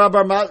said b'shem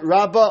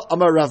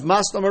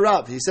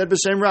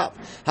Rav,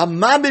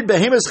 hamamid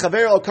behemes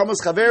chaver al kamas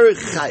chaver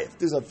chayiv.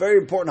 This is a very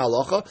important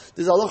halacha.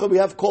 This is a halacha we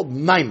have called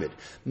maimid.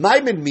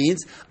 Maimid means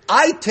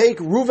I take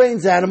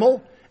Ruvain's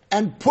animal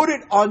and put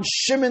it on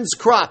Shimon's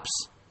crops.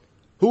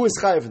 Who is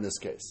chayiv in this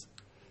case?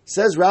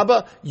 Says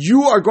Rabbah,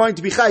 you are going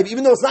to be chayiv,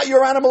 even though it's not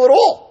your animal at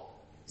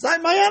all. It's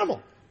not my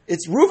animal.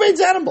 It's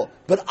Ruvain's animal.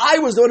 But I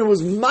was the one who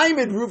was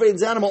maimed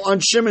Ruvain's animal on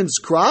Shimon's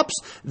crops.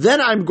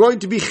 Then I'm going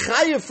to be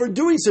chayiv for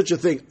doing such a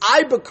thing.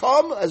 I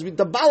become, as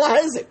the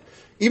Bala Hezek.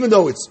 Even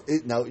though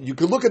now you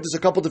could look at this a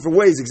couple different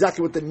ways,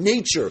 exactly what the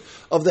nature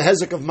of the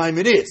hezek of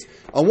Maimon is.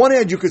 On one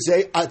hand, you could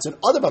say it's an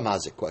Adam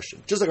Amazik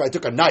question. Just like if I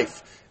took a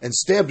knife and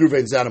stabbed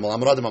Ruvain's animal,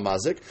 I'm an Adam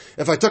Amazik.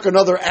 If I took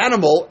another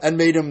animal and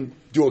made him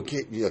do a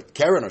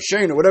Karen or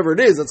Shane or whatever it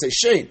is, let's say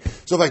Shane.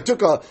 So if I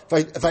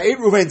ate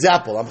Ruvain's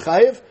apple, I'm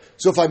chayiv.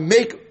 So if I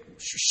make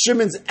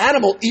Shimon's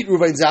animal eat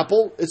Ruvain's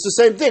apple, it's the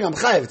same thing. I'm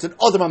chayiv. It's an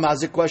Adam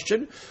Amazik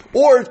question.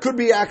 Or it could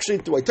be actually,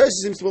 the way Tosi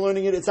seems to be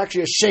learning it, it's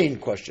actually a Shane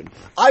question.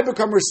 I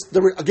become,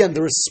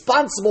 the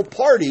responsible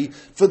party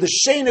for the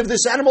Shane of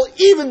this animal,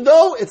 even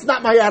though it's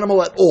not my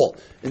animal at all.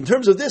 In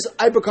terms of this,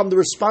 I become the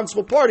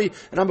responsible party,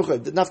 and I'm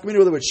chayiv. The nafkamina,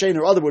 whether it's Shane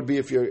or other, would be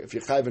if you're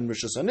chayiv in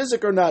Rishus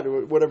HaNizik or not,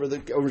 or whatever,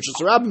 or Rishus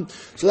HaRabim.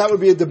 So that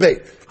would be a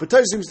debate. But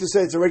Tosi seems to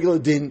say it's a regular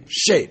din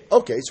Shane.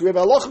 Okay, so we have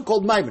a halacha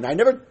called Maimon. I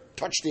never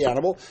touch the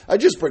animal, I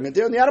just bring it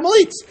there and the animal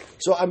eats.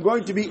 So I'm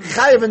going to be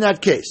chayiv in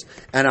that case.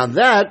 And on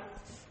that,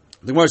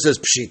 the Gemara says,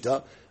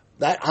 Pshita,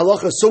 that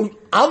halacha is so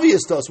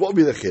obvious to us, what would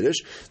be the chiddush?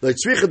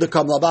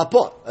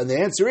 And the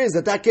answer is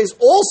that case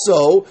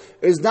also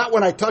is not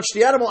when I touch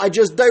the animal, I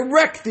just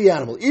direct the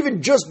animal.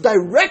 Even just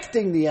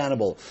directing the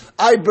animal,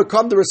 I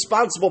become the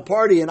responsible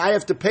party and I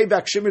have to pay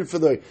back Shimon for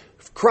the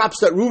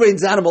crops that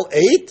Reuven's animal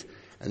ate.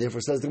 And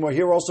therefore says the Gemara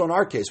here also in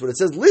our case, when it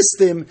says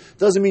listim,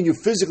 doesn't mean you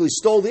physically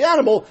stole the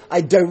animal.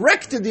 I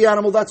directed the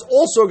animal. That's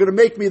also going to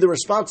make me the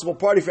responsible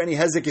party for any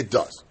hezek it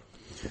does.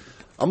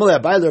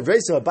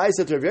 Abai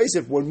said to Rav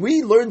Yosef, when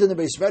we learned in the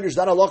Beis Medrash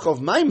that halacha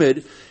of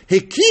Maimed,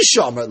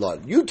 Hekisha Amar,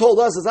 you told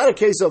us it's not a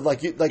case of like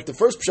the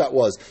first pshat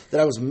was that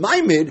I was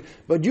Maimed,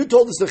 but you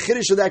told us the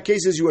chiddush of that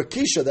case is you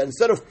Akisha, that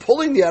instead of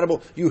pulling the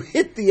animal, you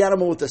hit the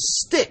animal with a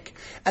stick.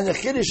 And the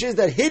chiddush is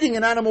that hitting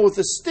an animal with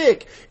a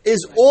stick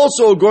is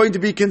also going to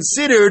be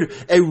considered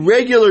a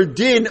regular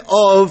din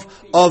of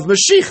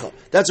Mashicha.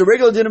 That's a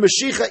regular din of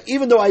Mashicha,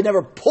 even though I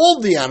never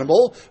pulled the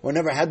animal, or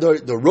never had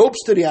the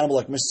ropes to the animal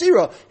like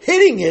Masira,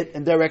 hitting it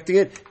and directing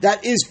it,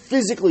 that is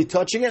physically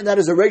touching it, and that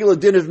is a regular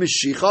din of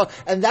Mashicha,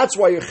 and that's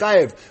why you're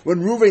chayev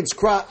when Reuven's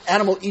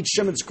animal eats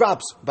Shimon's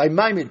crops by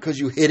Maimid, because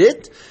you hit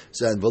it.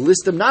 So,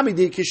 V'listim nami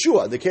di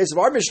kishua. The case of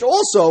our Mishnah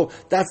also,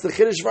 that's the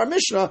chiddush of our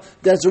Mishnah,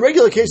 that's a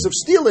regular case of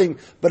stealing,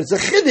 but it's a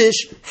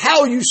chiddush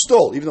how you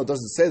stole, even though it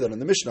doesn't say that in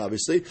the Mishnah,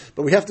 obviously,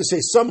 but we have to say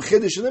some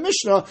chiddush in the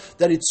Mishnah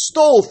that it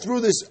stole through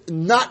this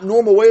not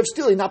normal way of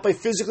stealing, not by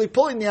physically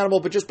pulling the animal,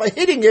 but just by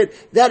hitting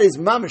it. That is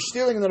mamish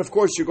stealing, and then of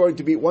course you're going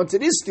to be, once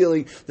it is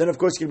stealing, then of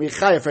course you're going to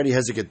be chayav for any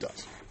hezek it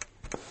does.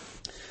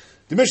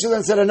 The Mishnah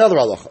then said another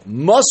halacha.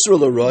 Masr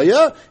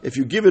l'roya, if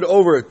you give it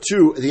over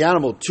to the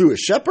animal to a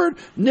shepherd,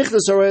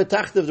 nichnas haroya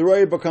tachtav, the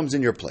roya becomes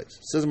in your place.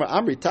 It says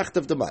Amri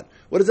tachtav daman.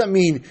 What does that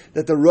mean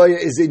that the roya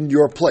is in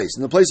your place?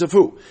 In the place of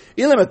who?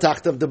 Ilam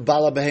tachtav the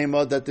bala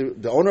behema, that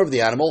the owner of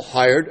the animal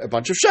hired a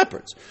bunch of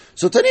shepherds.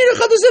 So tanina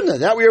chadazimna,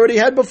 that we already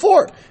had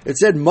before. It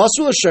said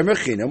Masr l'shemer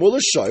chinam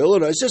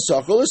u'l'shoyel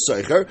u'noisesachol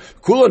u'seicher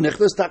kula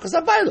nichnas tachas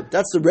habaylim.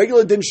 That's the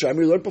regular din shemer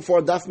we learned before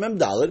on Daf Mem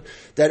Daled,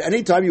 that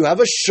anytime you have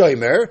a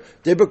shomer,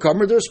 they become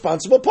the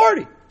responsible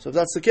party. So if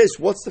that's the case,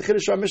 what's the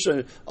chiddush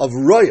Mishnah of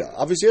roya?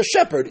 Obviously, a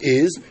shepherd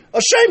is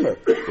a shemer.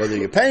 Whether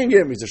you're paying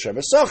him, he's a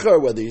shemer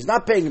sachar. Whether he's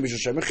not paying him, he's a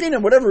shemer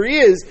chinam. Whatever he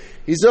is,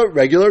 he's a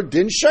regular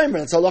din shemer.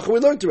 That's halacha we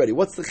learned already.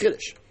 What's the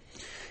chiddush?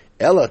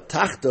 Ela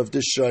tachtav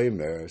de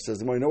shemer. Says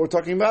the Gemara, you know what we're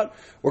talking about?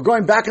 We're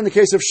going back in the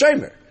case of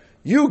shemer.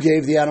 You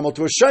gave the animal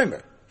to a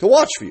shemer to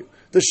watch for you.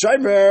 The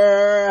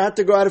shemer had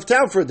to go out of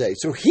town for a day,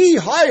 so he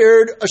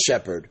hired a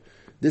shepherd.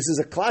 This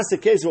is a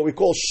classic case of what we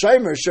call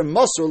shaymer,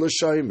 shemasur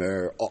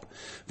l'shaymer.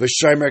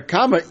 V'shaymer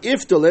kama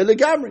iftole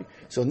legamri.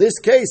 So in this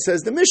case,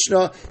 says the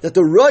Mishnah, that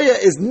the roya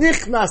is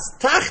nichnas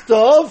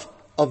tachtov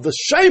of the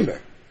shaymer.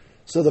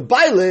 So the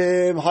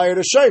bailim hired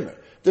a shaymer.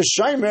 The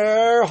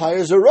shaymer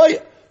hires a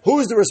roya. Who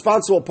is the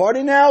responsible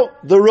party now?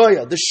 The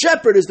roya. The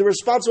shepherd is the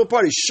responsible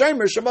party.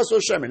 Shemer,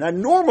 shemasur, shemer. Now,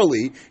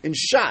 normally in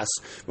Shas,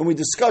 when we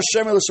discuss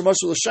shemer,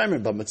 shemasur,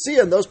 shemer, but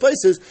Matzia in those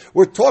places,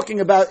 we're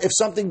talking about if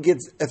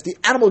the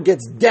animal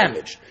gets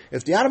damaged.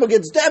 If the animal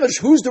gets damaged,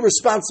 who's the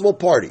responsible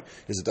party?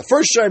 Is it the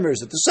first shemer?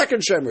 Is it the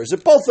second shemer? Is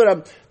it both of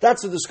them?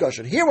 That's the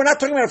discussion. Here, we're not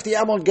talking about if the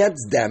animal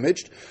gets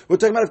damaged. We're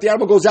talking about if the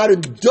animal goes out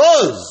and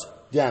does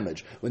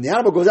damage. When the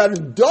animal goes out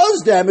and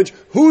does damage,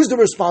 who's the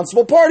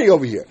responsible party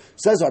over here?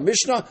 Says our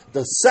Mishnah,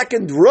 the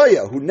second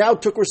roya, who now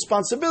took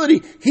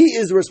responsibility, he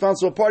is the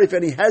responsible party for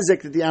any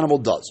hezek that the animal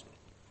does.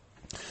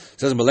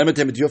 Says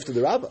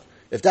the Rava.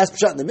 If that's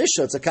pshat in the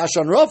Mishnah, it's a kash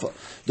on Rava.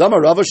 Dama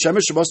Rava shemer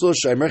shemasur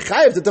shemer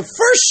chayev, that the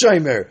first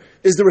shemer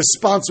is the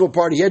responsible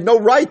party. He had no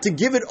right to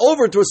give it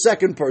over to a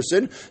second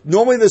person.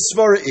 Normally the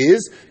svara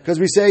is, because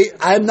we say,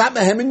 I am not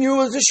meheming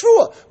you as a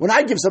shvua. When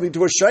I give something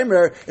to a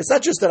shemer, it's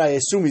not just that I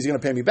assume he's going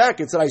to pay me back,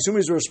 it's that I assume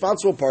he's a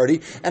responsible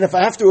party, and if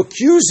I have to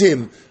accuse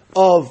him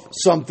of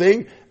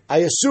something, I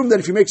assume that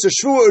if he makes a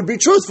shvua, it would be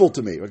truthful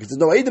to me, because there's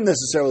no edim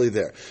necessarily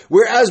there.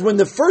 Whereas when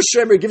the first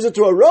shemer gives it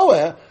to a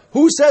roeh,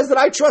 who says that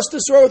I trust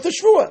this roeh with the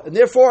shvua? And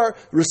therefore,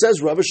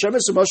 says Rava Shemer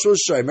Samashul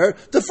Shemer,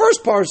 the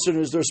first person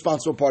is the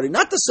responsible party,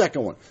 not the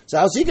second one. So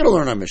how's he going to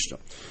learn our Mishnah?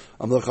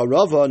 Amlecha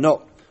Rava,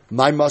 no.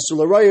 My masul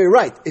roeh,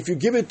 right. If you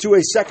give it to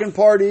a second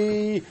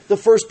party, the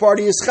first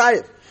party is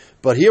chayiv.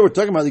 But here we're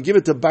talking about he gave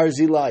it to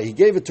Barzilai. He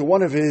gave it to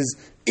one of his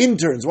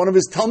interns, one of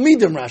his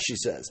Talmidim, Rashi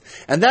says.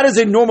 And that is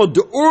a normal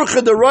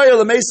De'urcha De'roya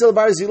L'meisel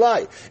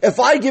Barzilai. If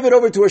I give it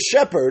over to a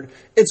shepherd,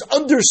 it's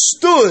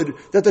understood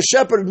that the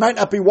shepherd might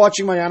not be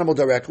watching my animal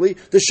directly.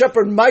 The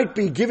shepherd might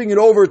be giving it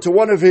over to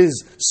one of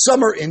his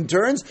summer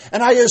interns.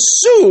 And I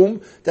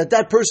assume that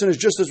that person is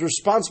just as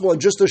responsible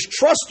and just as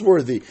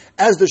trustworthy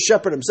as the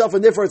shepherd himself.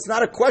 And therefore, it's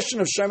not a question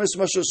of Shemer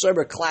Samashul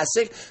Shemer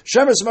Classic.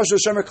 Shemer Samashul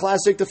Shemer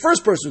Classic, the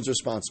first person is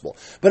responsible.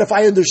 But if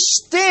I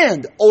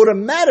understand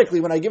automatically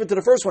when I give it to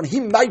the first one,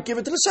 he might give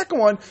it to the second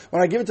one.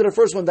 When I give it to the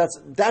first one, that's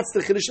the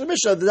Chiddush of the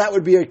Mishnah. That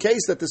would be a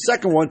case that the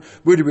second one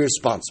would be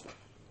responsible.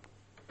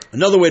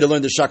 Another way to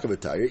learn the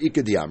Shakavatayr,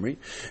 Ika Diamri,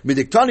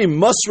 Midiktani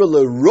Masra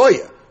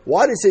Leroya.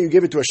 Why did it say you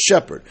give it to a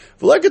shepherd?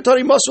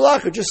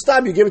 Just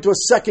stop, you give it to a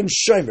second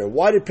shomer.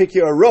 Why did it pick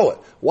here a roa?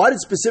 Why did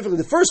specifically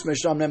the first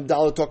Mishnah, Amnam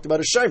talked about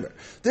a shomer?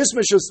 This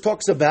Mishnah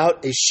talks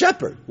about a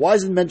shepherd. Why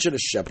does it mention a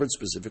shepherd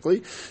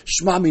specifically?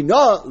 Shma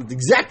Mina,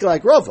 exactly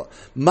like Rava.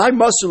 My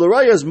Masur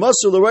L'Raya is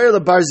Masur L'Raya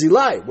the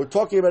Barzilai. We're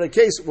talking about a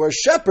case where a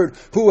shepherd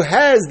who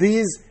has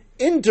these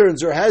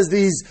interns or has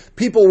these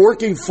people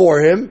working for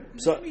him.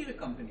 So,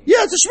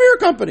 yeah, it's a shmir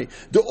company.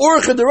 The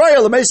orcha the raya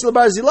l'meisel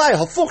barzilai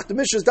hafuch. The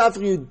Mishnah is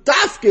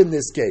dafka in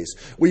this case,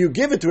 where you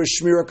give it to a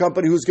shmira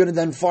company who's going to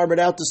then farm it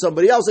out to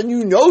somebody else, and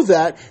you know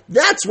that.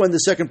 That's when the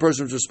second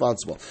person is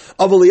responsible.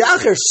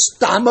 Avaliacher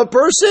stama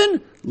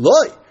person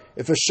loy.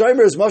 If a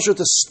shomer is mashur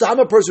to stam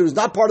a person who's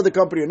not part of the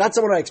company or not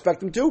someone I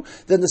expect him to,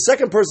 then the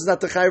second person is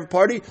not the chayiv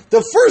party.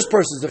 The first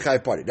person is the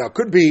chayiv party. Now, it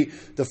could be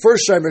the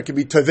first shomer could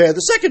be teveh, the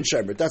second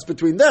shomer. That's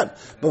between them.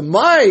 But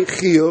my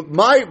chiyuv,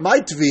 my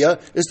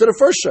tviyah is to the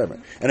first shomer.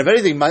 And if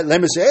anything, my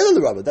lemes the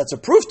Rava. That's a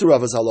proof to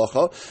Rava's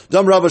halacha.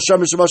 Dam Rava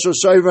shomer shemashur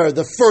shomer.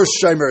 The first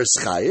shomer is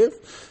chayiv.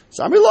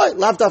 Samilai,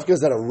 lavdafka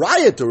is that a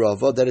raya to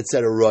Rava, that it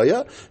said a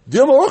roya.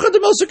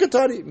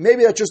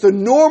 Maybe that's just a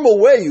normal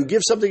way you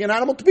give something, an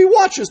animal, to be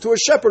watches to a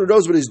shepherd who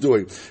knows what he's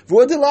doing.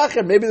 Maybe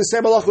the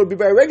same halacha would be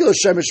by a regular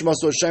shemesh,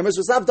 so it's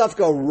lavdafka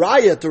a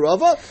raya to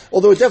Rava,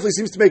 although it definitely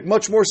seems to make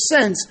much more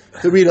sense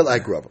to read it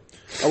like Rava.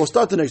 I will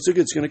start the next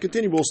sugya. It's going to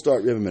continue. We'll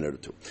start. We have a minute or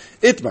two.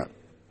 Itmar,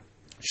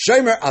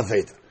 shemer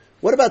aveda.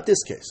 What about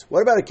this case?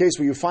 What about a case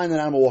where you find an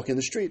animal walking in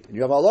the street and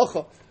you have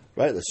halacha?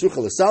 Right, the sucha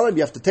l'salim,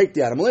 you have to take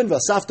the animal in.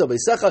 Vasafta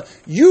beisecha.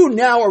 You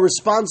now are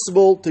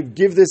responsible to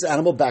give this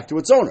animal back to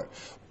its owner.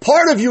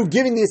 Part of you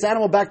giving this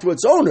animal back to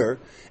its owner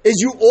is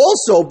you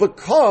also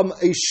become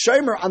a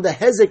shomer on the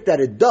hezek that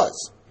it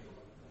does.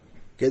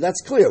 Okay,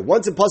 that's clear.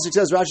 Once the pasuk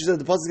says, Rashi says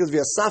the pasuk says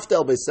vasafta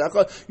el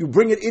beisecha, you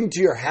bring it into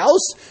your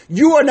house.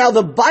 You are now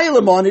the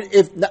bailam on it.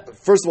 If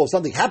first of all, if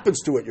something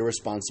happens to it, you're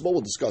responsible.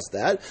 We'll discuss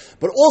that.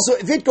 But also,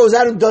 if it goes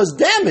out and does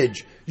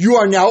damage, you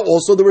are now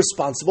also the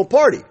responsible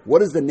party.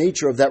 What is the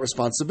nature of that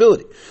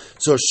responsibility?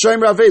 So,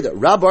 Shomer Aveda,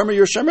 Rab Armer,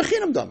 you're Shomer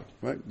Chinam Dami.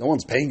 Right? No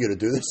one's paying you to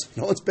do this.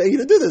 No one's paying you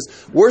to do this.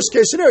 Worst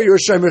case scenario, you're a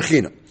Shomer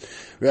Chinam.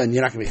 And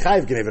you're not going to be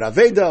chayiv, Gneved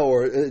Aveda,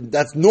 or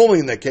that's normally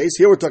in that case.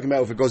 Here we're talking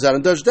about if it goes out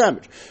and does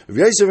damage. If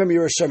you're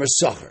a Shomer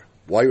Sacher.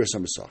 Why you're a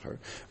Shomer Sacher?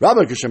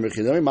 Rabbi Kishem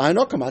Rechinam,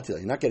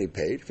 you're not getting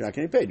paid. If you're not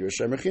getting paid, you're a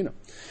Shomer Chinam.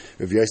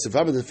 If Yosef,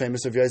 the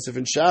famous of Yosef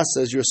in Shas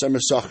says you're a Shomer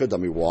Sacher,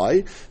 dummy.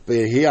 Why? But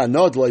here,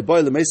 not like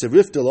boy the Mesa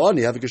Riftel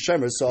you have a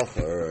Shomer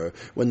Sacher.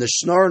 When the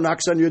Schnar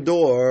knocks on your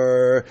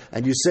door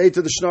and you say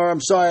to the Schnar,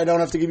 I'm sorry, I don't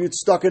have to give you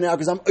stuck in now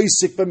because I'm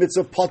Isik by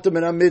mitzvah potem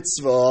and a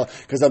mitzvah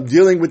because I'm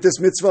dealing with this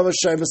mitzvah of a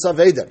Shomer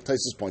Saveda.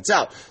 Taisus points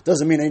out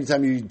doesn't mean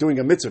anytime you're doing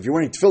a mitzvah. If you're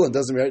wearing tefillin,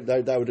 doesn't mean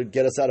that would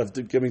get us out of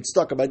getting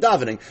stuck by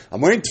davening. I'm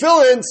wearing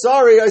tefillin.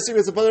 Sorry, I see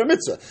it's a part of a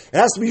mitzvah. It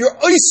has to be your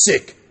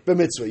Isik.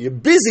 Mitzvah. You're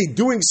busy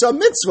doing some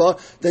mitzvah,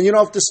 then you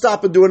don't have to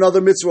stop and do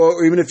another mitzvah,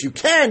 or even if you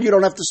can, you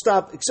don't have to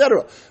stop,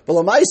 etc. But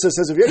Lamaisa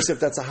says of Yosef,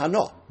 that's a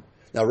hana.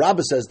 Now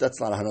Rabbah says that's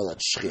not a hana,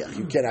 that's shchiach.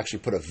 You can't actually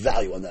put a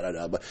value on that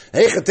hana. But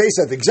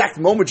Heichatesa, at the exact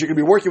moment you're going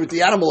to be working with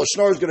the animal, a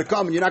schnar is going to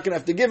come and you're not going to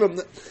have to give him.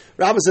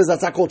 Rabbah says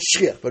that's not called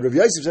shchiach. But Rav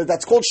Yosef says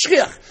that's called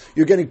shchiach.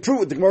 You're getting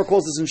proof. The Gemara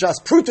calls this in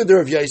Shas pruta de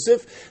Rav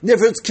Yosef.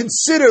 Therefore it's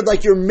considered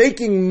like you're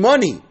making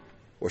money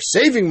or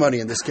saving money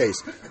in this case,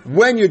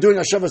 when you're doing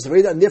a Shomer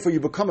Saveda, and therefore you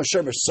become a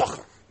Shomer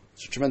Sacher.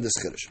 It's a tremendous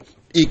chiddush.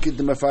 Ikid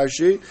the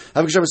Mefarshi,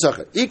 have a Shomer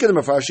Sacher. Ikid the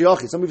Mefarshi,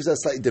 okay. Some people say a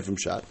slightly different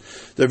shot.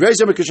 The very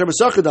same Shomer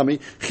Sacher dummy.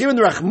 Chivin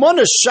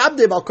Rachmona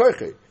Shabde Bal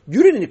Korche.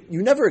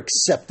 You never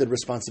accepted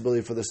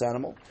responsibility for this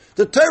animal.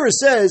 The Torah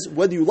says,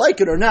 whether you like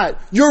it or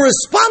not, you're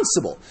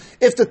responsible.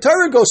 If the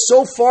Torah goes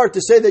so far to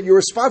say that you're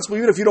responsible,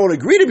 even if you don't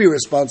agree to be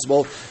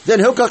responsible,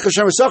 then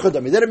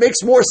it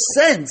makes more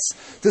sense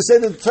to say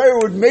that the Torah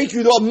would make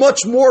you a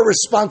much more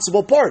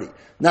responsible party.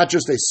 Not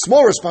just a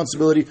small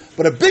responsibility,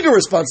 but a bigger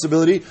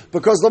responsibility,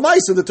 because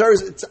Lamaisa, the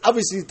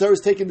Torah is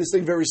taking this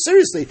thing very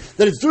seriously,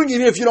 that it's doing it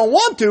even if you don't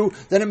want to,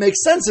 then it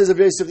makes sense as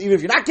even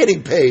if you're not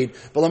getting paid,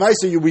 but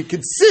Lamaisa, you'll be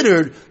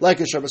considered like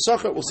a Shomer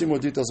Sacher. We'll see more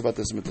details about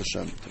this in Mitzvah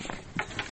Shem.